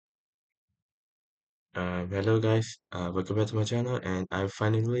Hello guys, welcome back to my channel, and I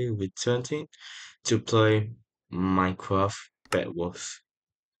finally returning to play Minecraft Bed Wars.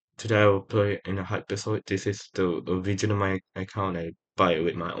 Today I will play in a hype episode. This is the original my account. I buy it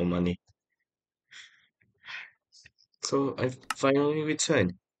with my own money. So I finally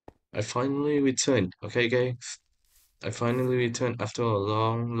returned. I finally returned. Okay guys, I finally returned after a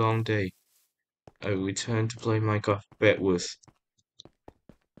long day. I returned to play Minecraft Bed Wars.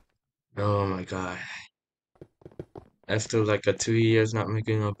 Oh my god. After like 2 years not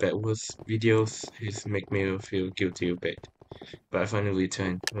making a Bed Wars videos, it's make me feel guilty a bit. But I finally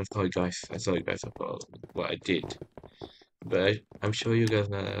returned. I'm sorry guys. I saw you guys about what I did. But I'm sure you guys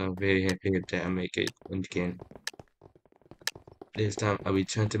are very happy that I make it again. This time I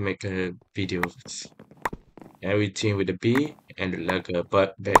returned to make a videos. Everything with a B and like a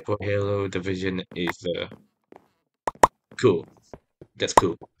but Bad Boy Halo division is cool. That's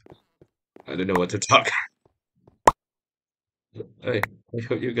cool. I don't know what to talk. I I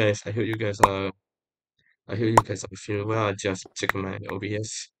hope you guys I hope you guys are feeling well. I just check my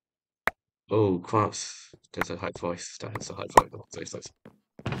OBS. Oh crumbs. That's a high voice. That's a high voice.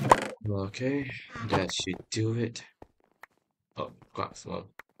 Okay, that should do it. Oh, class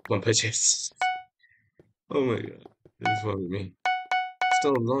one purchase. Oh my god, this is what me.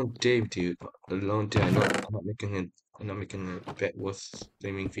 Still a long day, dude. A long day. I'm not making a bad worth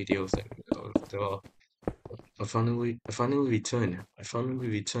streaming videos at all. I finally returned. I finally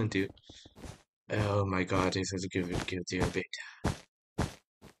returned, dude. Oh my god, this is a guilty a bit.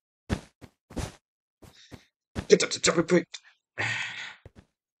 Get up the jumping quick.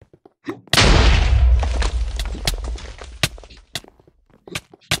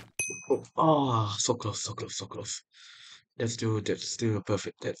 Oh, so close, so close, so close. That's still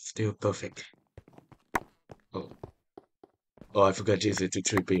perfect. That's still perfect. Oh, oh, I forgot Jesus to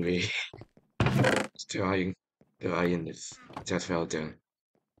trip me. Still eyeing, still eyeing this. Just fell down.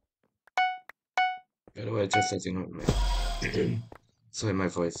 By the way, just setting up, man. Sorry, my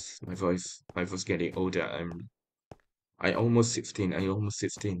voice getting older. I almost 16. I almost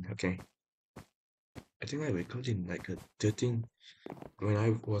 16. Okay. I think I recorded in like a 13 when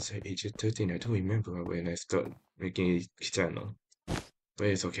I was at age of 13. I don't remember when I started making a channel. But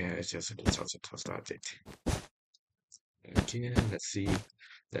it's okay. I just started. Okay, let's see.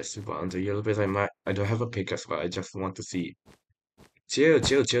 Let's see what on the yellow base I don't have a pickaxe, but I just want to see. Chill. I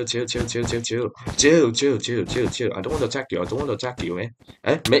don't want to attack you. I don't want to attack you, man.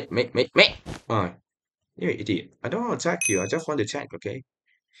 Eh? Mate. Why? You're an idiot. I don't want to attack you. I just want to check, okay?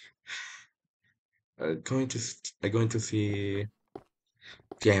 I'm going to see.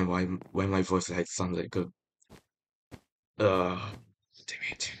 Damn, why my voice like sounds like a. Damn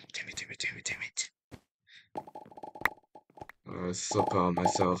it. So proud of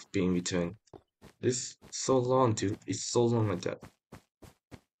myself being returned. This so long, dude. It's so long like that.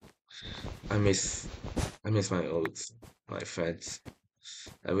 I miss, I miss my friends.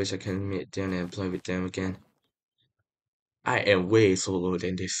 I wish I can meet them and play with them again. I am way solo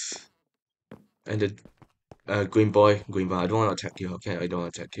than this. And the green boy, I don't want to attack you, okay? I don't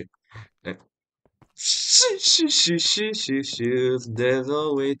want to attack you. And there's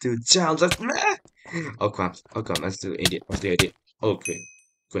no way to challenge us. Oh crap, I'm still idiot. Okay,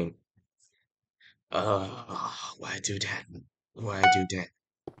 green. Why do that? Why do that?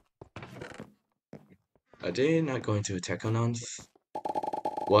 Are they not going to attack on us?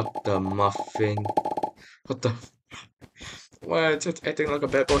 What the muffin? What the? Why just acting like a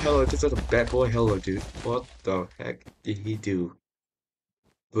bad boy hello? This is a bad boy hello, dude. What the heck did he do?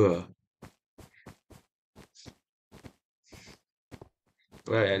 Bruh.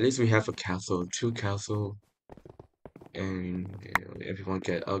 Well, at least we have a castle, two castle, and everyone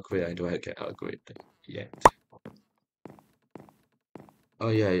get upgrade. I don't get upgrade yet. Oh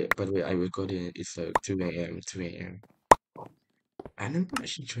yeah. By the way, I recorded. It's like 2 a.m. 2 a.m. And I'm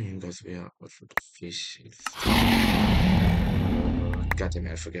actually showing you guys where what the fish is. God damn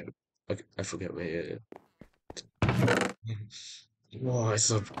it! I forget where. Oh, I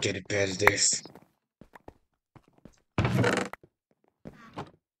so getting bad at this.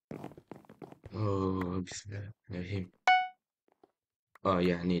 Oh, him. Oh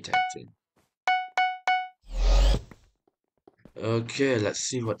yeah, I need that too. Okay, let's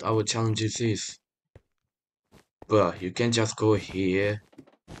see what our challenges is. But you can just go here,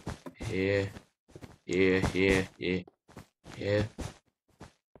 here, here. You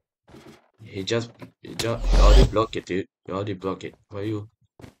already block it, dude. You already block it. Why you?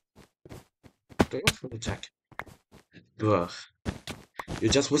 Don't go for the attack. Bruh,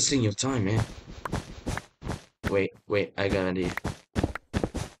 you're just wasting your time, man. Wait, I got an idea.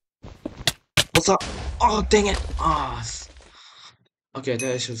 What's up? Oh, dang it! Ah, okay,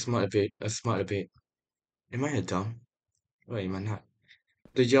 that is a smart a bit. A smart a bit. Am I a dumb? Wait, am I not?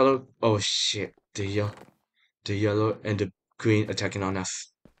 The yellow. Oh shit! The yellow and the green attacking on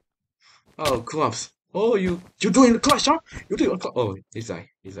us. Oh, clumps. Oh, you doing the clutch, huh? You doing the clutch? Oh, he's died.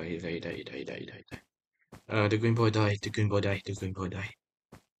 He's died. He's died. He died. He died. He died. He died. He died. The green boy died. The green boy died. The green boy died.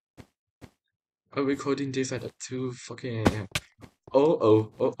 I'm recording this at 2 fucking AM. Oh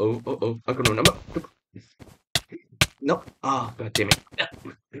oh oh oh oh oh. I'm gonna number. No. Ah, god damn it.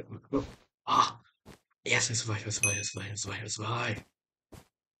 No. Ah. Yes, I survived. I survived. I survived. I survived. I survived.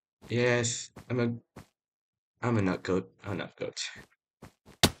 Yes, I'm a nut goat. I'm a nut goat.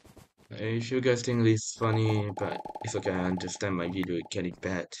 If you guys think this funny, but it's okay. I understand my video is getting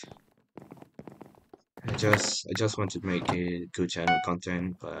bad. I just want to make a good channel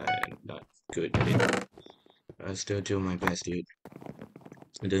content, but I'm not good at it. I still do my best, dude.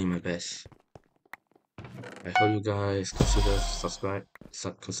 I'm doing my best. I hope you guys consider subscribe,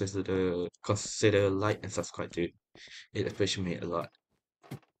 consider like and subscribe, dude. It appreciates me a lot.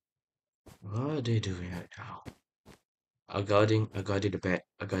 What are they doing right now? I guarded the bed.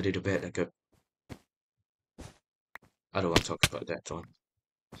 I guarded the bed. I don't want to talk about that one.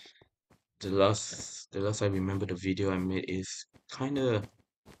 The last I remember the video I made is kinda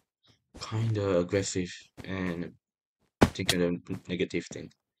aggressive and thinking a negative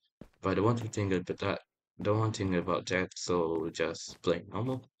thing. But I don't want to think about that. Don't want to think about that. So just play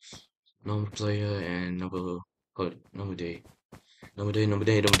normal player and normal day, normal day, normal day, normal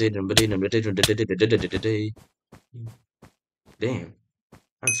day, normal day, normal day, normal day. Damn,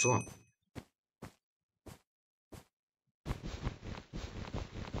 I'm strong.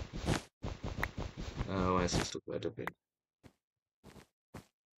 Why is this too bad? Okay.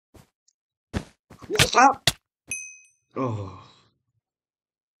 What's up? Oh,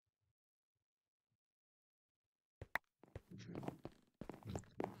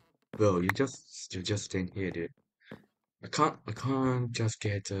 bro, you just stand here, dude. I can't just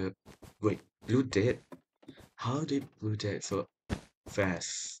get wait, blue dead? How did blue dead so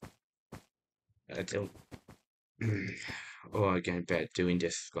fast? I don't. Oh, I get bad doing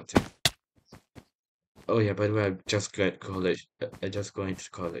this content. Oh yeah, by the way, I just got college. I just going to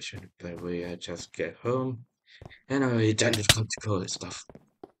college. By the way, I just get home and I done the college stuff.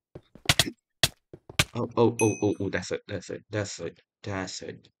 Oh, that's it, that's it, that's it, that's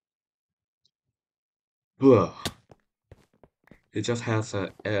it. Whoa. It just has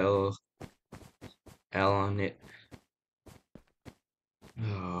a L on it.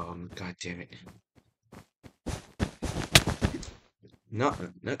 Oh, god damn it. Not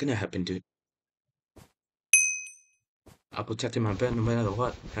gonna happen, dude. I'm protecting my bed no matter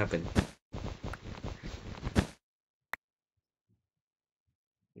what happened.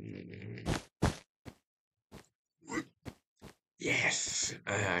 Mm, yes,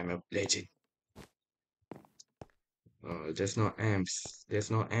 I'm a legend. Oh, there's no amps.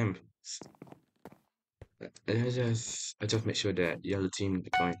 There's no amps. I just make sure that the other team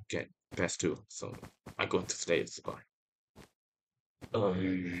is going to get best too. So I'm going to stay at the spot.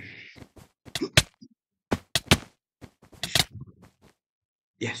 Um,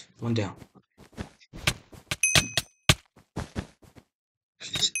 yes, one down.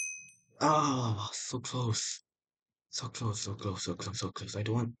 Oh, so close. So close, so close, so close, so close. I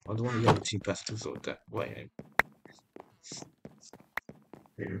don't want the other team best too, so that way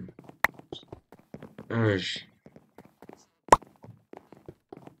Urge.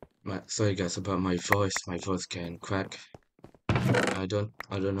 Sorry guys about my voice. My voice can crack. I don't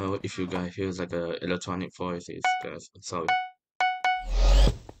know if you guys hear like a electronic voice. It's sorry.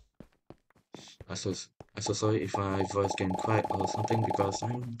 I'm so I'm so sorry if my voice can crack or something because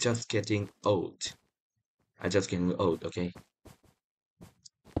I'm just getting old. I'm just getting old. Okay.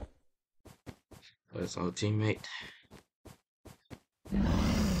 Where's our teammate?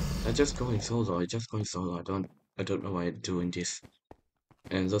 I just going solo. I just going solo. I don't know why I'm doing this.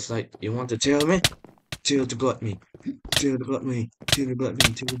 And looks like you want to tell me? Tell to got me. Tell to got me. Tell to got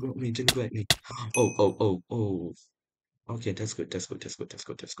me. Tell to got me. Tell to got me. Oh. Okay, that's good. That's good. That's good. That's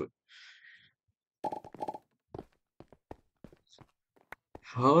good. That's good.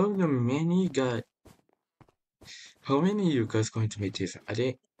 How many got? How many you guys going to make this? Are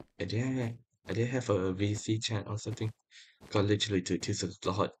they have a VC chat or something? Got literally to this is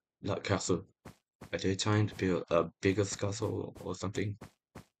lot castle. Are they trying to build a bigger castle or something?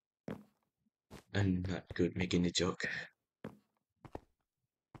 I'm not good making a joke.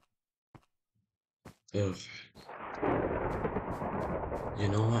 Ugh. You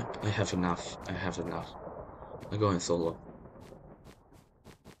know what? I have enough. I have enough. I'm going solo.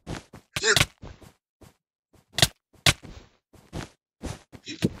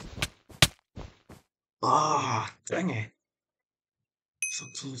 Dang it. So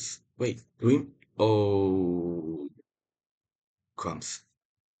close. Wait, green? Oh, crumbs.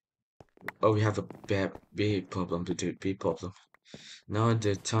 Oh, we have a big problem to do. Big problem. Now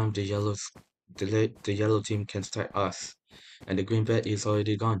the time the yellow team can start us, and the green bed is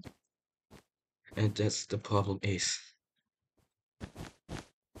already gone. And that's the problem is.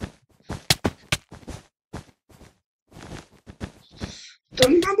 The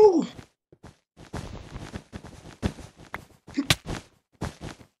number.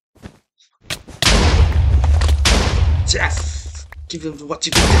 Yes! Give them what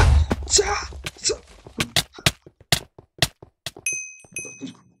you got!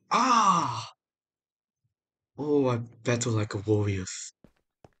 Ah! Oh, I battle like a warrior.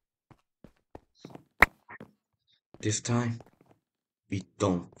 This time, we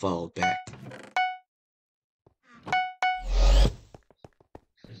don't fall back.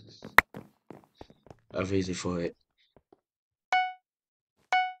 I'm ready for it.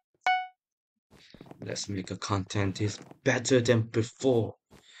 Let's make a content is better than before.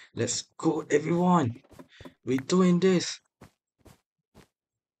 Let's go, everyone! We're doing this!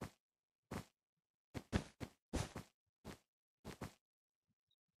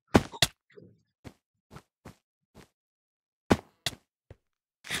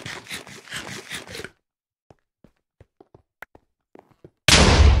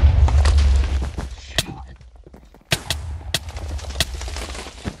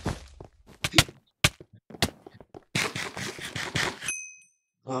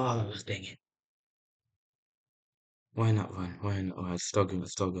 Oh, dang it. Why not run? Why not run? Still good,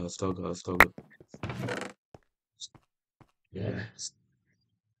 still good, still good, still good. Yes.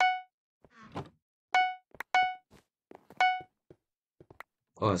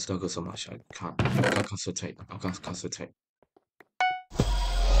 Oh, I still good so much. I can't concentrate. I can't concentrate.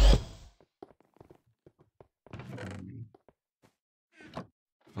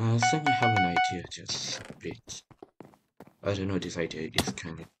 I think I have an idea, just a bit. I don't know if this idea is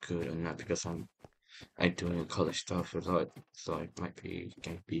kind of good or not because I'm doing college stuff a lot, so it might be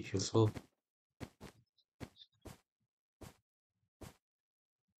can be useful.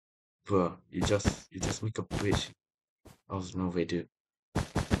 Bro, you just make a bridge. I was no way, dude.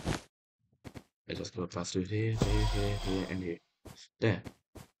 I just go past through here, here, and here. There,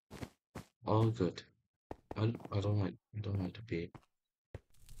 all good. I don't like to be.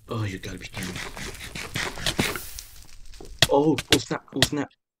 Oh, you gotta be kidding me. Oh snap, oh snap,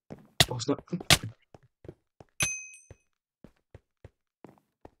 oh snap.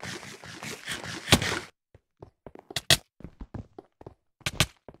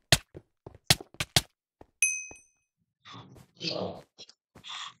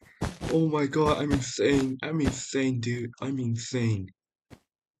 Oh my god, I'm insane. I'm insane, dude. I'm insane.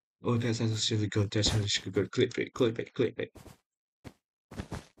 Oh, that's actually good. That's actually good. Clip it, clip it, clip it.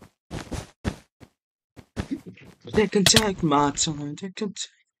 They can take my time. They can take.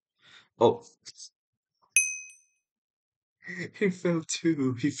 Oh, he fell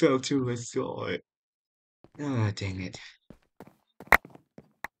too. He fell too. I saw it. Ah, dang it.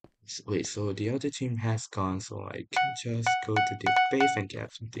 Wait, so the other team has gone, so I can just go to the base and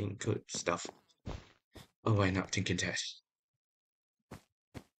get something good stuff. Oh, why not thinking that?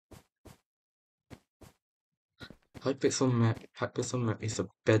 Hypixel map is a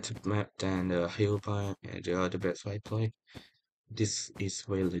better map than the Hillby and the other maps I play. This is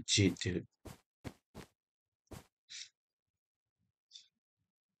very legit, dude.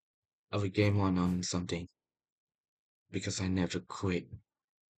 I will game on something because I never quit.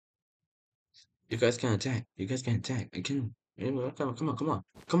 You guys can attack. You guys can attack. I can.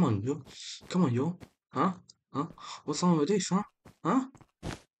 Come on, yo. Come on, yo. Huh? Huh? What's wrong with this, huh? Huh?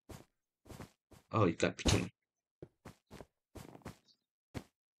 Oh, you got bikini.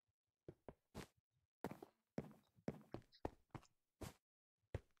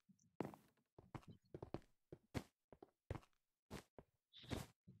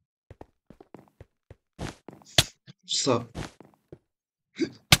 So,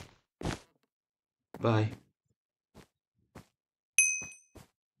 bye.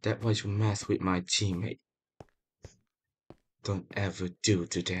 That was you mess with my teammate. Don't ever do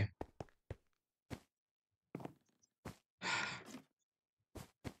to them.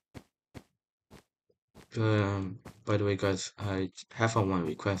 By the way, guys, I have a one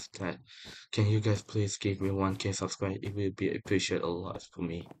request that can you guys please give me 1K subscribe? It will be appreciated a lot for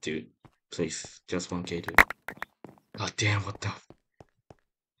me, dude. Please, just 1K, dude. God damn, what the?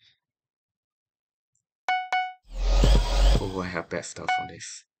 Oh, I have bad stuff on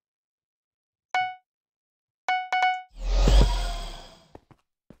this.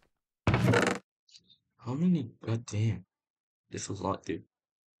 How many? God damn. There's a lot, dude.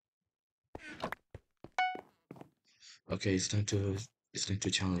 Okay, it's time to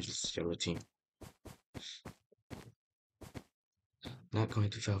challenge your team. Not going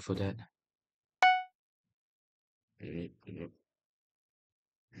to fail for that.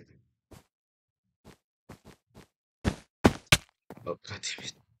 Oh, god damn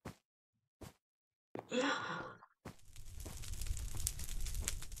it.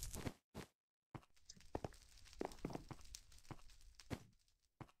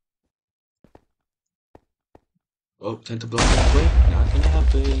 Oh, time to block that way. Not gonna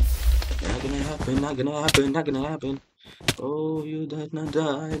happen. Not gonna happen. Not gonna happen. Not gonna happen. Oh, you did not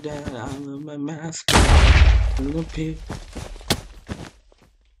die. That I'm a mask. Gonna be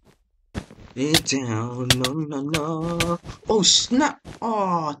it down. No, no, no. Oh, snap.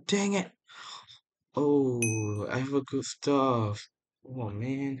 Oh, dang it. Oh, I have a good stuff. Oh,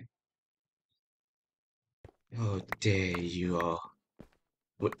 man. Oh, there you are.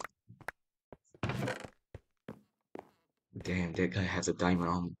 What? Damn, that guy has a diamond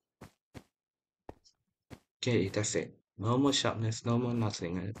arm. Okay, that's it. No more sharpness, no more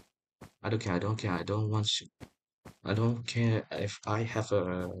nothing. I don't care, I don't care, I don't want I don't care if I have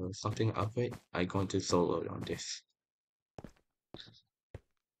something upgrade, I going to solo on this.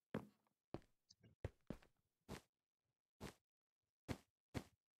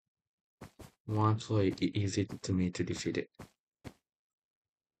 One play easy to me to defeat it.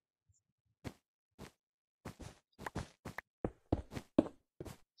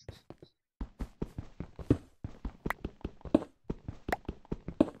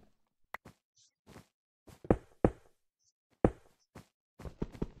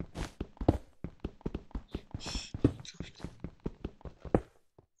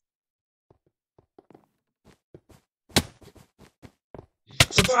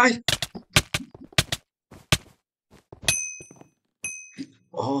 Surprise!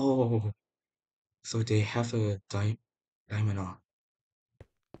 Oh, so they have a diamond arm.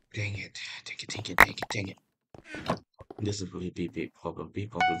 Dang it, dang it, dang it, dang it, dang it. This is a really big problem,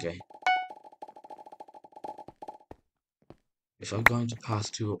 guy. If I'm going to pass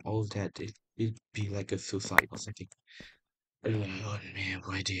through all that, it'd be like a suicide or something. Oh man,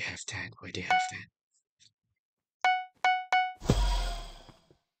 why do you have that? Why do you have that?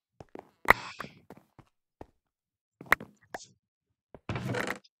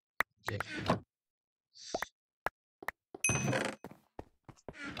 Yeah,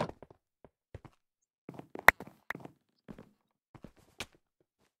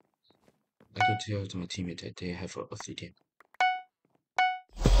 I could tell to my teammate that they have a obsidian.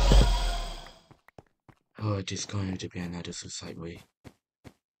 Oh, it is going to be another suicide way.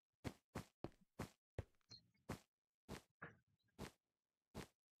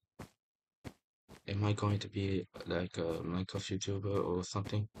 Am I going to be like a Minecraft YouTuber or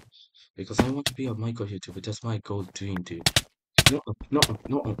something? Because I want to be a Minecraft YouTuber. That's my goal dream, dude. No, no,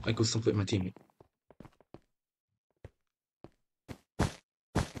 no. I could stop with my teammate.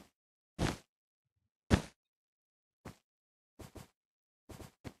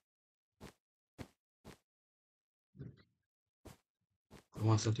 I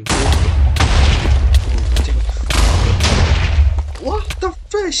want something. Oh, damn it. What the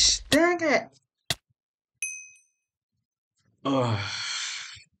fish? Dang it! Ugh.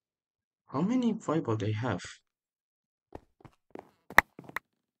 How many fiber they have?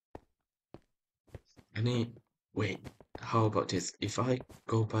 Any wait, how about this? If I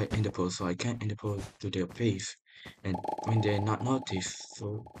go by Enderpearl, so I can't Enderpearl to their base, and when they're not noticed,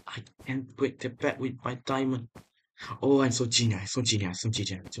 so I can break the back with my diamond. Oh, I'm so genius, so genius, so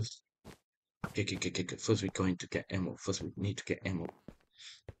genius. Just okay. First we're going to get ammo. First we need to get ammo.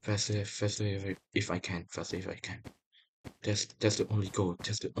 Faster if I can. Faster if I can. That's the only goal.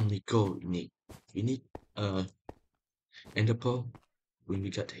 That's the only goal we need. We need Enderpearl. When we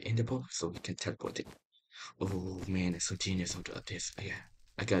get the Enderpearl, so we can teleport it. Oh man, it's so genius of this. Yeah,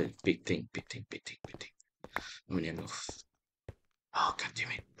 I got a big thing, big thing, big thing, big thing. How many emeralds? Oh god damn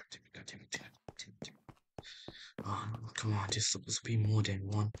it, god damn it, god damn it, god damn it. Oh, come on, there's supposed to be more than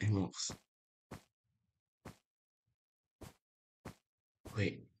one emeralds.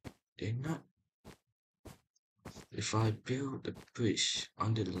 Wait, they're not. If I build a bridge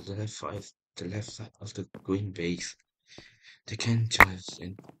under the left side of the green base, they can charge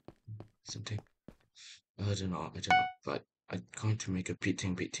in something. I don't know, but I'm going to make a big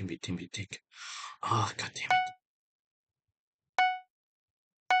thing, big thing, big thing, big thing. Oh god damn it.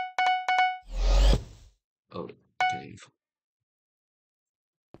 Oh, okay.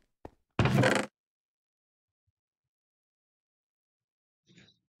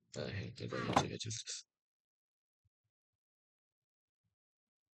 I hate the going to justice.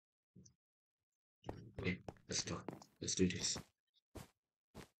 Let's go. Let's do this.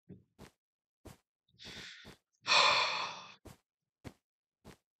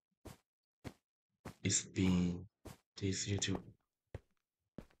 It's been this YouTube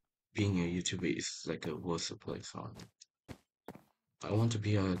being a YouTuber is like a worst place on. I want to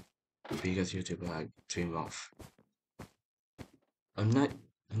be a biggest YouTuber I dream of. I'm not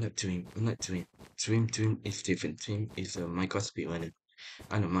I'm not doing dream is different. Dream is a Minecraft speedrunner.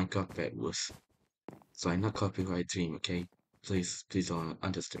 I know Minecraft bad worse. So I'm not copyright dream, okay? Please don't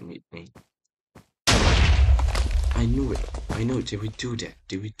underestimate me. I knew it. I know it. They would do that.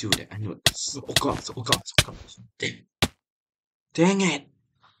 They would do that. I knew it. Oh god, oh god, oh god. Dang it!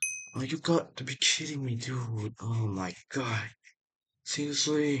 Oh, you got to be kidding me, dude. Oh my god.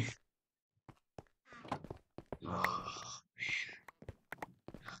 Seriously? Oh,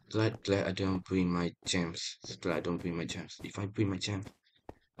 glad I don't bring my gems. Glad I don't bring my gems. If I bring my gems,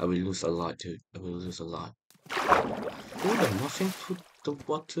 I will lose a lot, dude. I will lose a lot. Oh, the nothing put the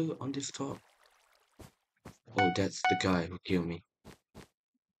water on this top. Oh, that's the guy who killed me.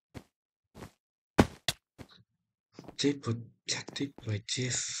 They protected like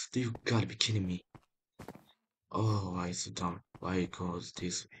this. You gotta be kidding me. Oh, why so dumb? Why it goes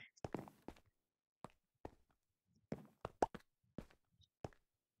this way?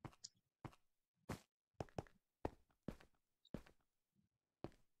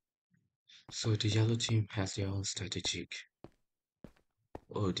 So the yellow team has their own strategic.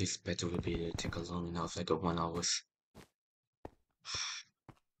 Oh, this battle will be take a long enough, like a 1 hours.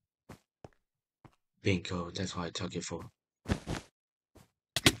 Bingo, that's what I took it for.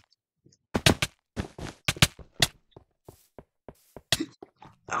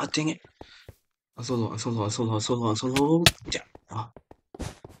 Ah, dang it! I'm so low, I'm so low, I'm so low, I'm so low, I'm so low. Yeah. Ah.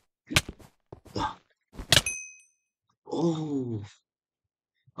 Ah. Oh.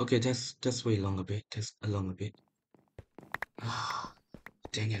 Okay, that's way long a bit. That's a long a bit. Ah.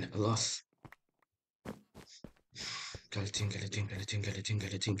 Dang it, I lost. Gotta think, gotta think, gotta think, gotta think,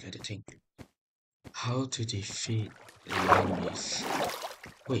 gotta think, gotta think. How to defeat enemies?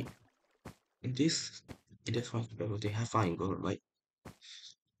 Wait, in this one battle they have fire gold, right?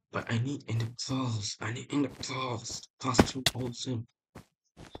 But I need in the claws. I need in the claws. Plus 2,000.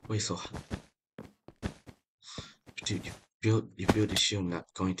 Wait, so dude, you build the shield not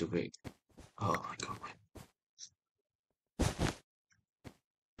going to break. Oh my god.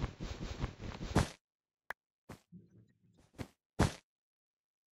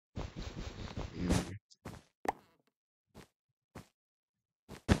 Mm.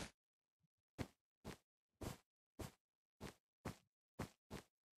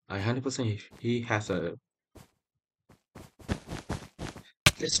 I 100% he has a.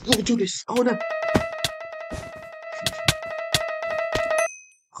 Let's go do this. Oh no.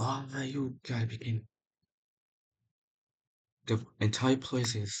 Oh, you gotta be in. The entire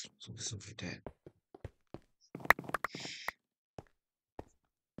place is something like that.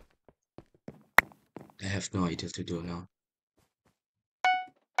 I have no idea to do now.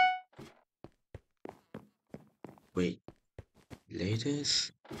 Wait,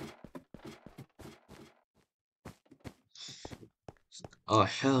 latest? Oh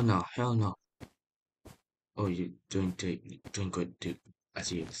hell no, hell no. Oh, you doing good, dude. I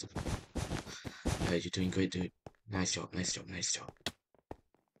see you. Yeah, you're doing great, dude. Nice job, nice job, nice job.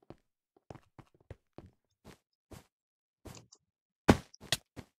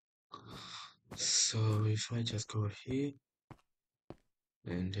 So if I just go here,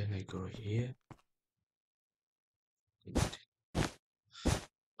 and then I go here.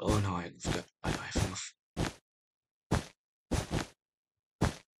 Oh no, I forgot. I don't have enough.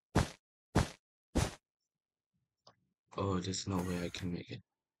 Oh, there's no way I can make it.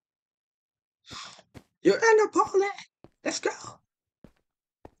 You're in the pole! Let's go!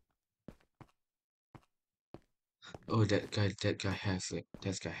 Oh, that guy has it.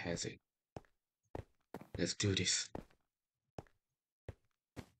 That guy has it. Let's do this.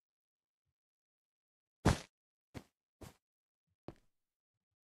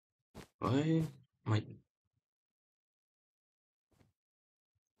 Why? My.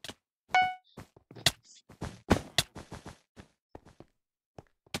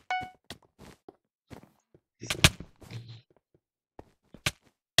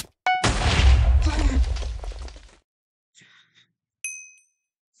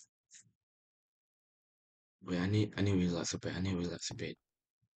 Wait, I need to relax a bit. I need to relax a bit.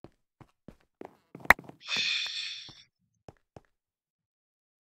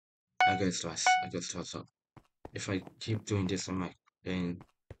 I get stressed. I get stressed up. If I keep doing this, I might. Then.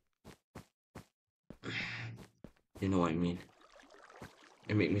 You know what I mean.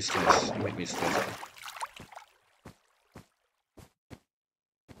 It make me stress. It make me stress.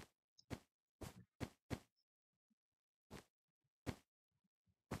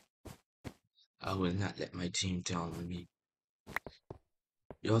 I will not let my team down on me.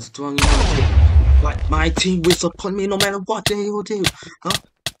 You're strong enough, but my team will support me no matter what they will do. Huh?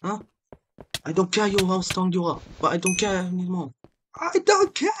 Huh? I don't care you how strong you are, but I don't care anymore. I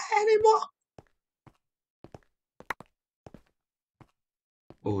don't care anymore.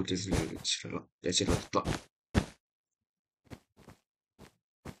 Oh, this is that's it. Stop.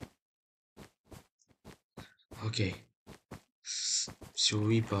 Okay. Should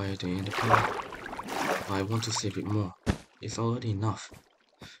we buy the independent? I want to save it more. It's already enough.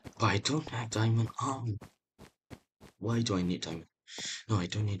 But I don't have diamond armor. Why do I need diamond? No, I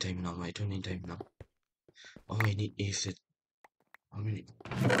don't need diamond armor. I don't need diamond armor. All I need is it. How many?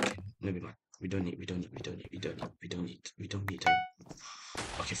 Okay, never mind. We don't need diamond.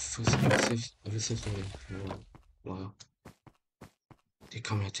 Okay, first, I will save the. Wow. They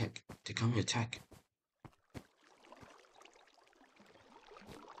come attack. They come attack.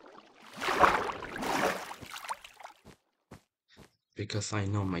 Because I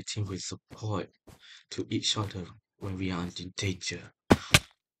know my team will support to each other when we are in danger.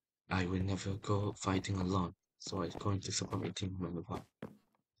 I will never go fighting alone, so I'm going to support my team no matter what.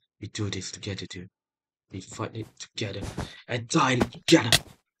 We do this together, dude. We fight it together and die together.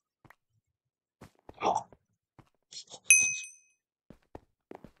 Oh.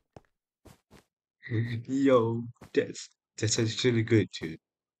 Yo, that's actually good, dude.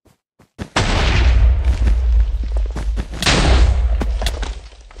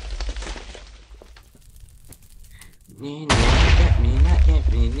 Get me, not get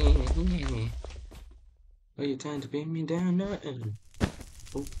me. Are you trying to bring me down? No.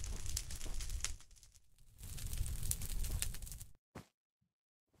 Oh.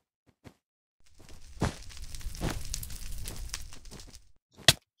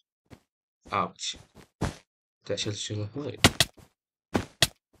 Ouch. That should have hurt.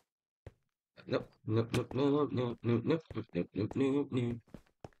 Nope, nope, nope, nope, nope, nope, nope, nope, nope, nope, nope, nope.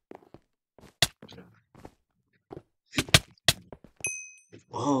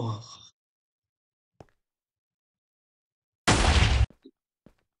 Oh,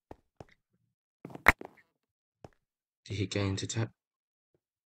 did he get into tap?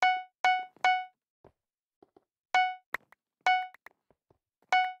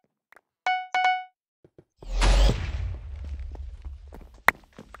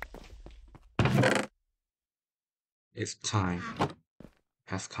 It's time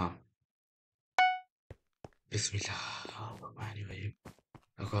has come. Bismillah. Bismillahirrahmanirrahim.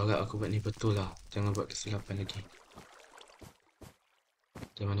 Aku harap aku buat ni betul lah. Jangan buat kesilapan lagi.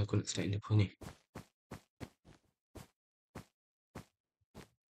 Dari mana aku nak start ni pun ni?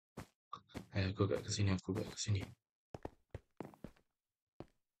 Aku kat kesini, aku kat kesini.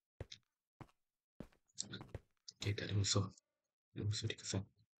 Okay, tak ada musuh. Tak ada musuh di kesan.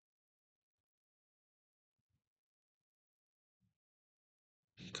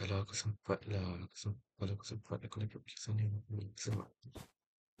 Kalau aku sempat lah, kalau aku sempat, aku nak pergi sana. Sempat.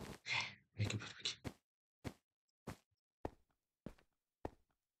 Baik, kita pergi.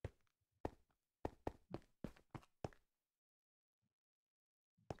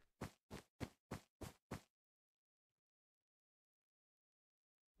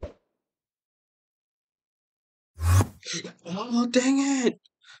 Oh, dang it!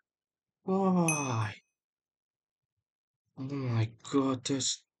 Why? Oh my god,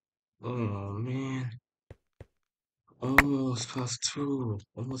 that's... Oh man. Almost past two.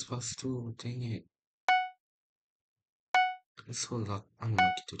 Almost past two. Dang it. I'm so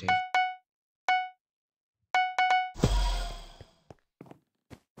unlucky today.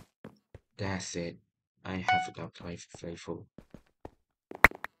 That's it. I have enough life faithful.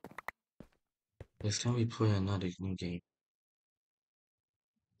 Next time we play another new game.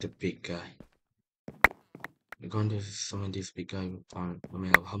 The big guy. We're going to summon this big guy on no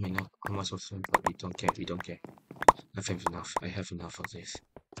matter how much of him, but we don't care, we don't care. I have enough. I have enough of this.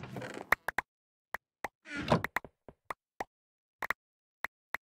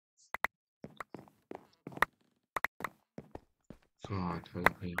 Come on,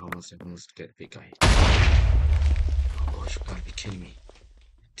 hurry, almost get the big guy. Oh, you gotta be kidding me.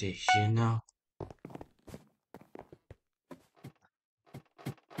 They're here now?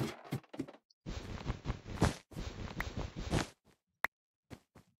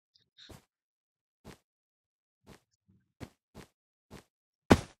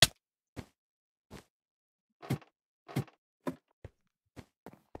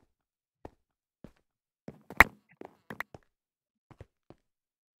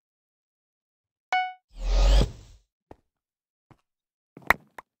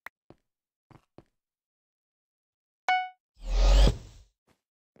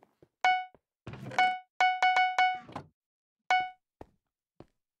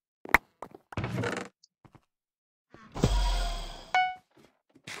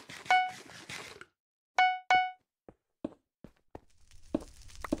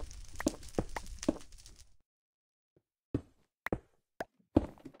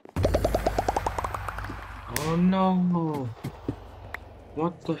 Oh no!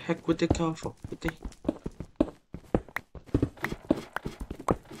 What the heck would they come for? Would they?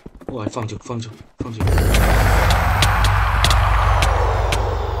 Oh, I found you, found you, found you.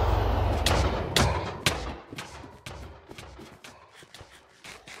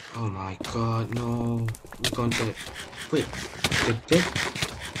 Oh my god, no. We're going to... Wait, the bed?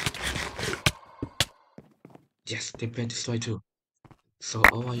 Yes, the bed destroyed too. So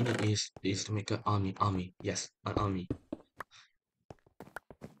all I need is to make an army. Yes, an army.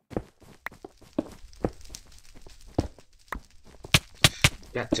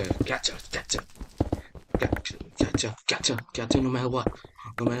 Gotcha. Gotcha, no matter what.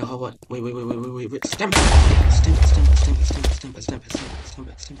 No matter how what. Wait. Stamp it! Stamp it.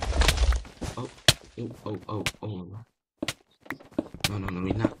 Oh. No,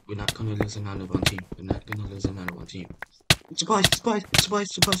 we're not gonna lose another one team. We're not gonna lose another one team. Surprise!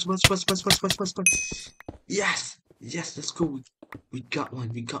 Yes, let's go. We got one.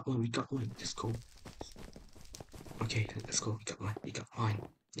 Let's go. Okay, let's go. We got one.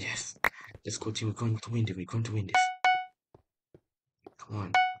 Yes. Let's go, team. We're going to win this. Come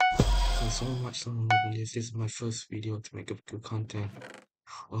on. So much longer than this. This is my first video to make up good content.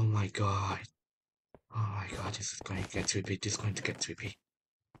 Oh my god. This is going to get to repeat.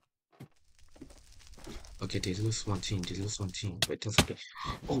 Okay, they lose one team. But that's okay.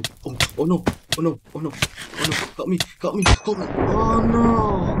 Oh no. Help me. Oh no.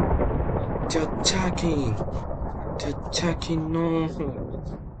 They're attacking. No.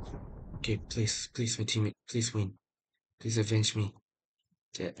 Okay, please, my teammate. Please win. Please avenge me.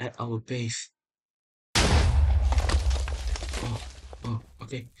 They're at our base.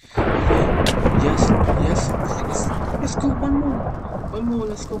 Okay. Yes. Let's go. One more.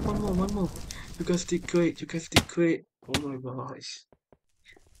 Let's go. One more. You guys did great. Oh my gosh.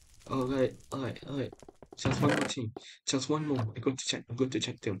 Alright. Just one more team. Just one more. I'm going to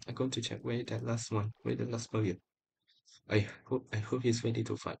check them. I'm going to check where that last one. Where the last player. I hope he's ready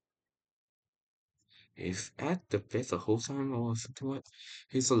to fight. He's at the base the whole time or something what?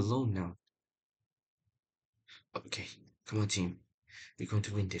 He's alone now. Okay. Come on, team. We're going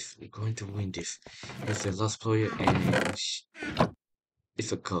to win this. It's the last player and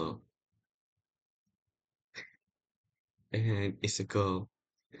it's a girl. And it's a girl.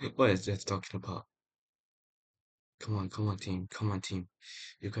 What is that talking about? Come on, team.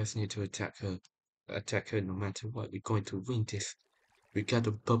 You guys need to attack her. Attack her no matter what. We're going to win this. We got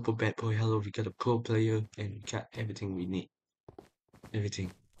a purple bad boy hello. We got a pro player and we got everything we need.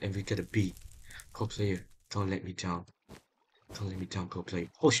 Everything. And we got a B. Pro player. Don't let me down. Pro player.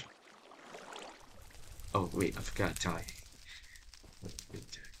 Push. Oh wait, I forgot to die.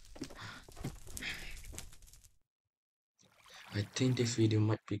 I think this video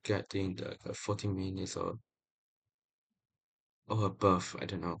might be getting like 14 minutes or above. I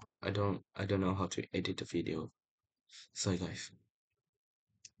don't know. I don't know how to edit the video. So guys,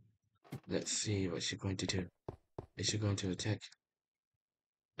 let's see what she's going to do. Is she going to attack?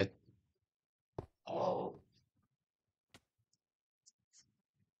 I, oh,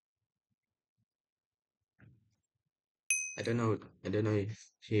 I don't know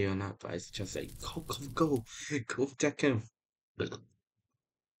if he or not, but it's just like go attack him.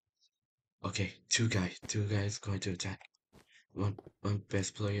 Okay, two guys going to attack. One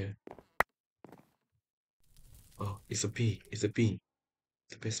best player. Oh, it's a B. The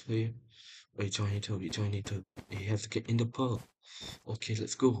best player. We join it too. He has to get in the ball. Okay,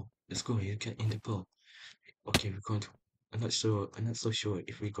 let's go. He get in the ball. Okay, we're going to. I'm not so sure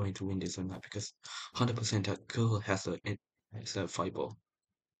if we're going to win this or not because 100% that girl has a fireball.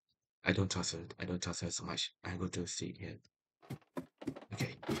 I don't trust her. So much. I go to see here.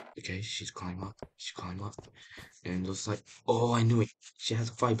 Okay. She's climb up. And looks like. Oh, I knew it. She has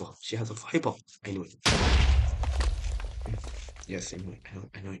a fireball. I knew it. Yes, I knew it.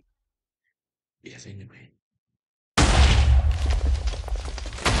 I know it. Yes, I knew it.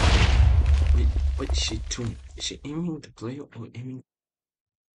 Wait, what is she doing? Is she aiming with the player or aiming?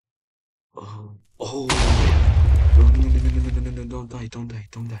 Oh. No,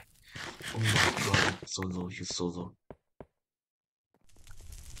 don't die. Oh my god, you're so low.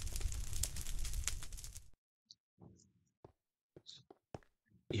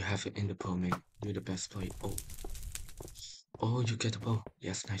 You have it in the pole, man. You're the best player. Oh, you get the ball.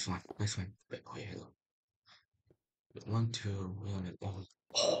 Yes, nice one. But oh, hello. 1, 2, 1, oh.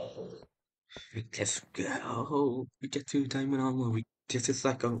 Let's go. We get 2 diamond armor. This is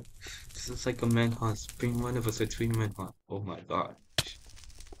like a manhunt. Spring one of us a 3 manhunt. Oh my god.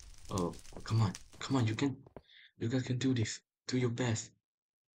 Oh, come on. You guys can do this. Do your best.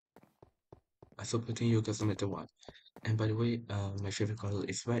 I support you guys no matter what. And by the way, my favorite color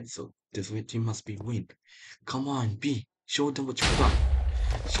is red, so this red team must be win. Come on, B, show them what you got.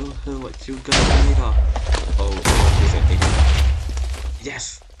 Show her what you got made of. Oh, he's an idiot.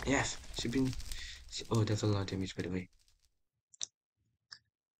 Yes, yes, oh, that's a lot of damage by the way.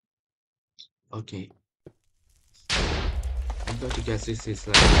 Okay. I got to guess this is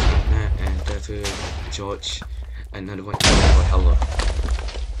like Matt and that's George. Another one for hello.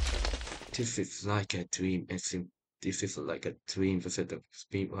 This is like a dream. This is like a dream instead of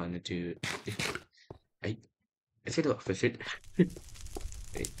speed one to I is it the opposite?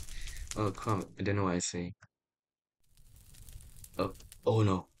 Wait. Oh come I don't know what I say. Oh oh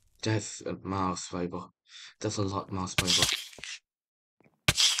no. That's a mouse fiber. That's a lot mouse fiber.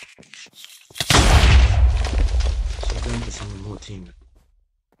 So I'm going to summon more team.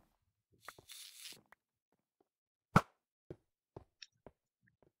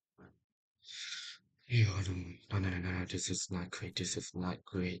 No, this is not great. This is not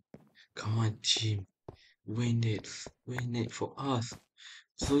great. Come on, team. Win it. Win it for us.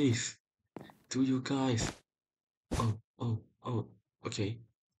 Please. Do you guys. Oh. Okay.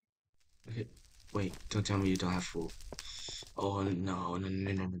 Okay. Wait, don't tell me you don't have full. Oh no.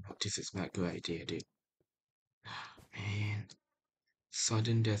 This is not a good idea, dude. Man.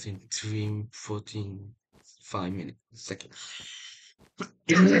 Sudden death in 3, 14, 5 minutes. Second.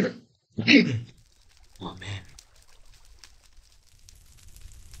 Oh man.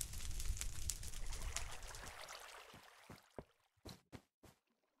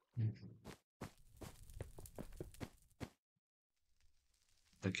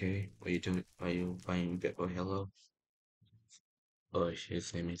 Okay, what are you doing? Are you buying Bed or Hello? Oh,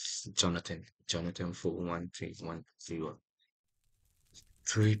 his name is Jonathan. Jonathan 41310.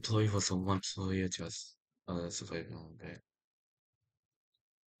 3 player was a 1 player just surviving on bed.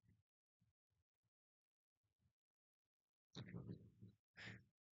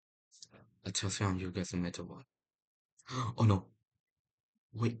 I just found you guys a metal one. Oh no.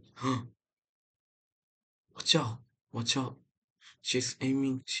 Wait. Watch out. Watch out. She's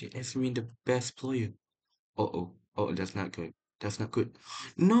aiming the best player. Oh, that's not good. That's not good.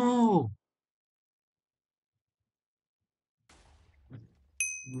 No!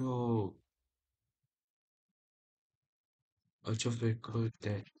 No. I just record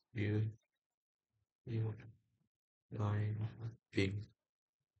that you line being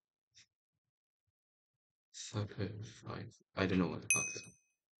sacrificed. I don't know what else.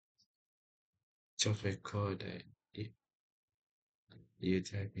 Just record that you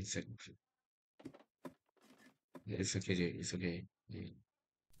type in sacrifice. It's okay, dude. It's okay. Yeah.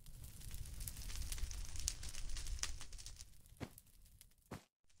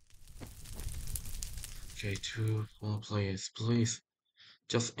 Okay, 2 more players, please.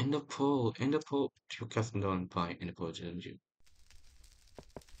 Just end the poll. End the poll. You guys don't buy in the poll, didn't you?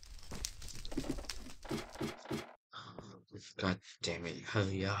 God damn it.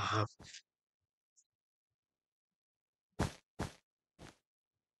 Hurry up.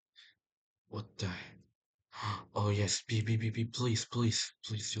 What the? Oh yes, B, please,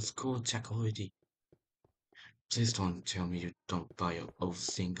 just go attack already. Please don't tell me you don't buy a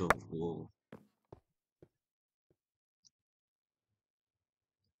single wool.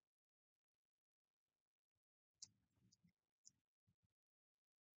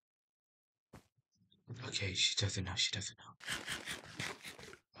 Okay, she doesn't know,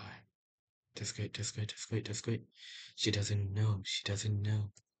 Alright, that's great. She doesn't know.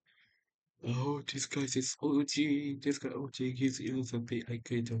 Oh, this guy is OG. This guy OG. He's a bit I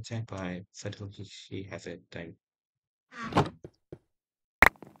could attack by suddenly she has a time.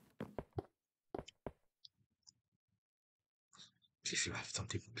 If you have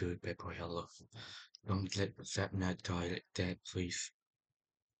something good, bad boy, hello. Don't let that not die like that, please.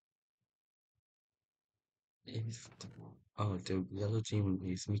 Oh, the yellow team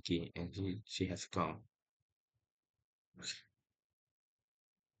is Mickey, and she has gone.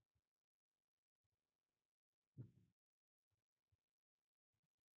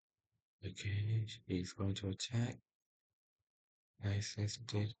 Okay, he's going to attack. Nice,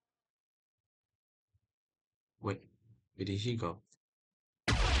 did. Wait, where did he go?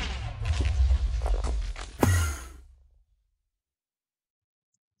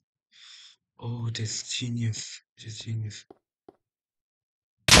 Oh, this genius. That's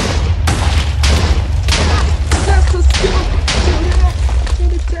the skill! Kill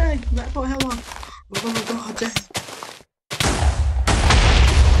the tank! Right for hell on! Oh my god, dang!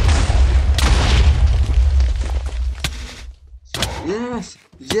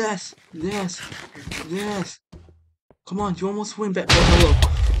 Yes! Come on, you almost win back for hello.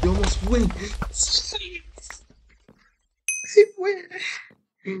 You almost win. We win.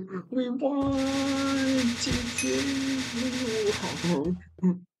 We won. GG. Wow.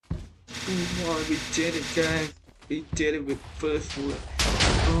 We won. We did it, guys. We did it with first one.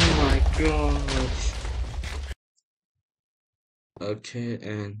 Oh my gosh. Okay,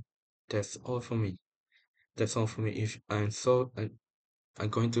 and that's all for me. That's all for me. If I'm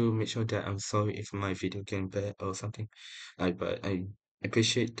going to make sure that I'm sorry if my video came bad or something. But I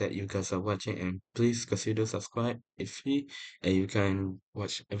appreciate that you guys are watching, and please consider subscribe. It's free and you can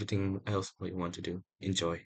watch everything else what you want to do. Enjoy.